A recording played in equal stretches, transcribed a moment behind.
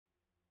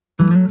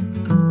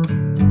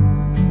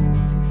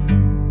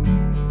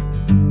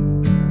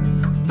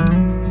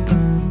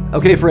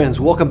Okay, friends,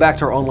 welcome back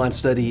to our online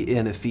study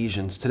in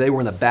Ephesians. Today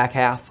we're in the back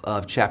half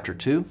of chapter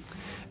 2.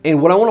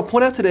 And what I want to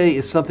point out today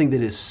is something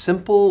that is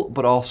simple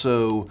but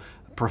also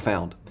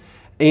profound.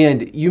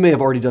 And you may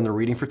have already done the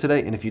reading for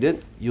today, and if you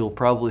did, you'll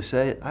probably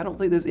say, I don't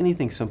think there's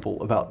anything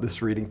simple about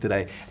this reading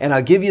today. And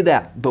I'll give you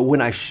that. But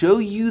when I show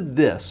you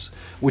this,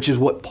 which is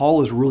what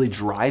Paul is really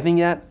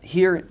driving at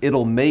here,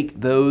 it'll make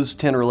those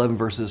 10 or 11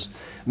 verses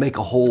make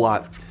a whole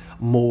lot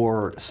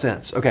more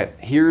sense. Okay,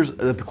 here's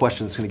the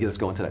question that's going to get us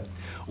going today.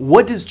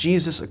 What does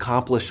Jesus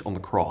accomplish on the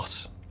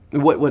cross?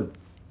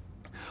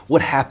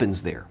 What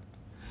happens there?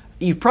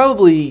 You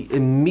probably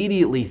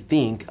immediately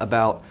think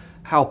about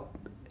how,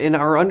 in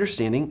our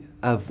understanding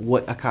of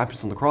what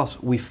accomplishes on the cross,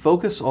 we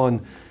focus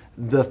on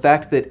the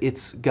fact that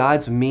it's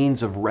God's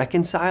means of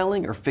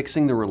reconciling or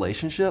fixing the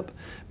relationship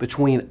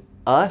between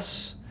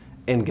us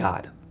and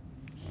God.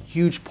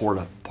 Huge part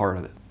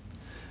of it.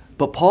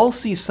 But Paul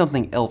sees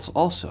something else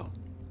also.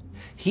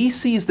 He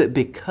sees that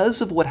because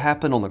of what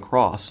happened on the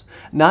cross,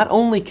 not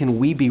only can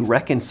we be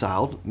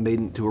reconciled, made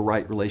into a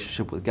right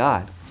relationship with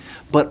God,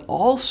 but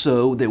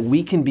also that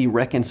we can be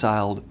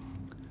reconciled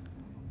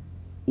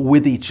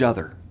with each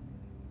other.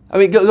 I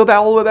mean, go back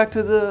all the way back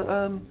to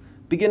the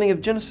beginning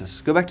of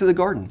Genesis. Go back to the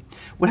garden.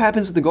 What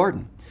happens in the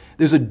garden?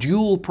 There's a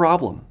dual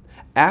problem.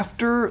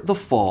 After the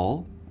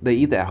fall, they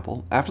eat the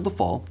apple. After the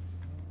fall,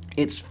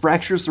 it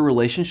fractures the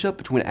relationship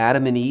between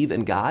Adam and Eve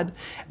and God,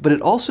 but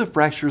it also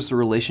fractures the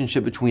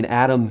relationship between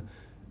Adam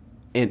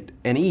and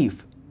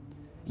Eve.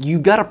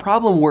 You've got a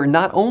problem where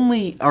not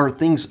only are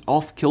things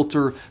off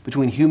kilter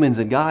between humans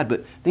and God,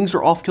 but things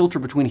are off kilter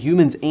between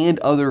humans and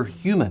other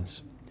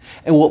humans.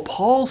 And what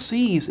Paul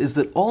sees is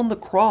that on the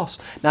cross,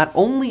 not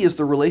only is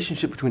the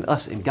relationship between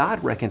us and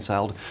God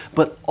reconciled,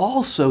 but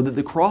also that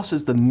the cross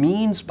is the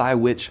means by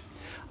which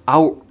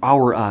our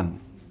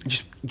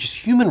just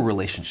human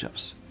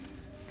relationships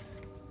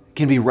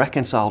can be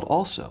reconciled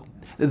also.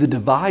 That the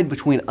divide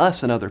between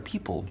us and other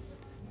people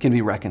can be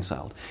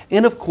reconciled.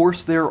 And of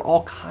course, there are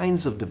all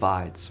kinds of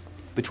divides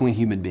between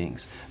human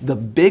beings. The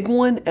big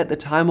one at the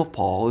time of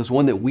Paul is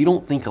one that we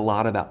don't think a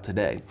lot about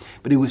today,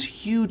 but it was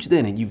huge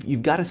then, and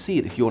you've got to see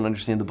it if you want to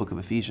understand the book of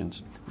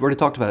Ephesians. We've already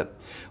talked about it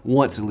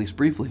once, at least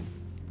briefly,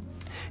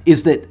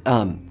 is that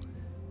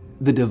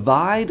the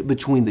divide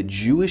between the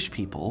Jewish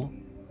people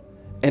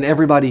and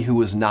everybody who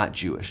was not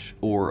Jewish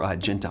or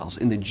Gentiles.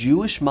 In the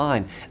Jewish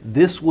mind,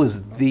 this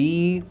was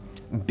the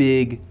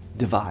big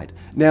divide.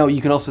 Now,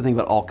 you can also think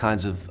about all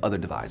kinds of other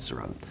divides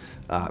around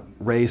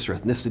race or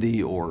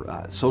ethnicity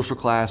or social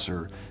class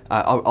or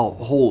a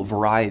whole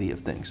variety of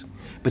things.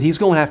 But he's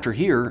going after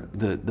here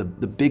the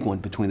big one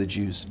between the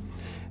Jews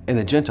and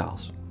the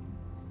Gentiles.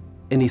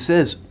 And he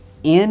says,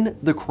 in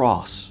the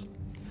cross,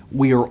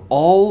 we are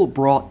all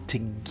brought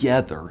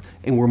together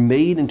and we're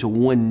made into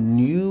one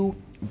new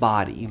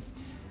body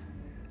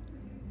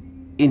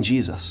in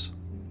Jesus.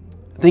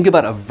 Think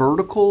about a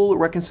vertical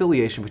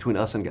reconciliation between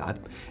us and God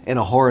and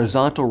a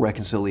horizontal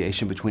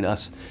reconciliation between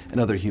us and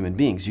other human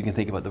beings. You can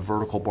think about the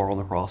vertical bar on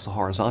the cross, the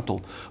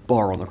horizontal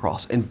bar on the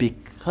cross. And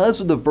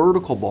because of the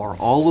vertical bar,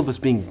 all of us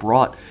being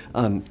brought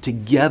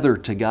together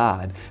to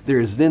God, there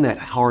is then that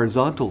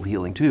horizontal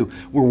healing too,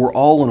 where we're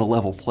all on a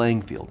level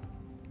playing field.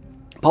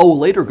 Paul will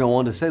later go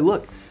on to say,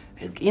 look,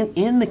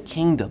 in the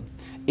kingdom,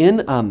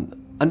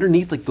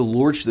 underneath like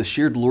the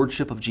shared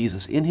lordship of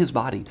Jesus in his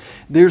body,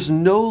 there's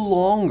no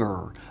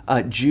longer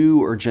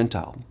Jew or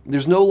Gentile.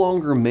 There's no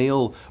longer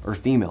male or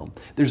female.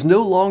 There's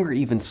no longer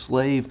even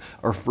slave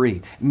or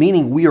free,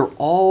 meaning we are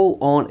all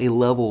on a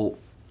level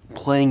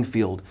playing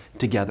field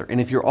together. And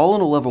if you're all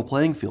on a level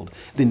playing field,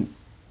 then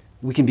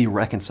we can be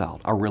reconciled.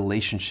 Our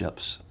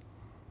relationships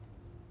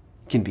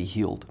can be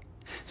healed.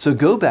 So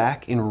go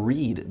back and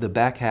read the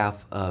back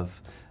half of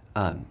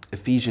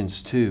Ephesians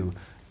 2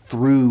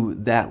 through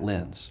that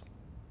lens.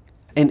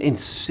 And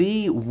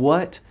see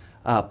what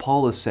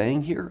Paul is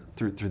saying here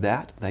through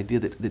that, the idea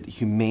that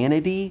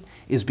humanity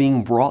is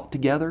being brought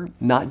together,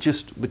 not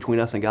just between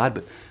us and God,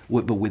 but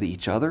with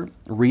each other.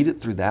 Read it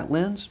through that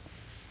lens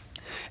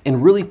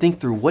and really think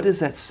through, what does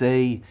that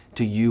say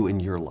to you in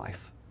your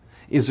life?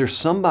 Is there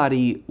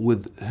somebody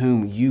with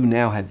whom you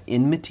now have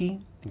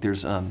enmity?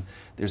 There's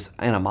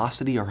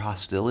animosity or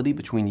hostility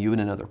between you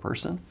and another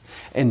person?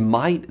 And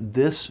might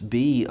this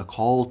be a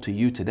call to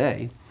you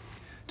today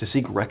to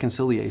seek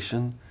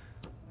reconciliation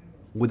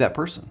with that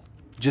person?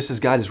 Just as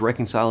God is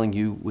reconciling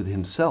you with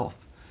himself,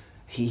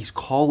 he's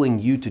calling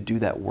you to do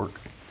that work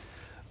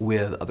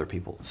with other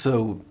people.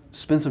 So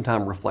spend some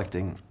time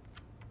reflecting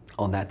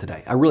on that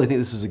today. I really think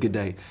this is a good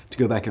day to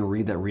go back and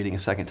read that reading a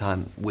second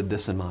time with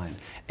this in mind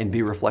and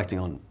be reflecting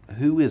on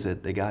who is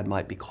it that God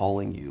might be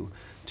calling you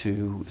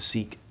to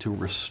seek to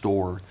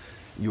restore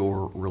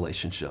your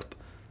relationship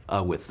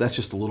with. So that's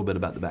just a little bit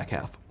about the back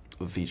half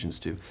of Ephesians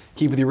 2.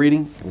 Keep with your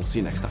reading, and we'll see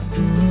you next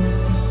time.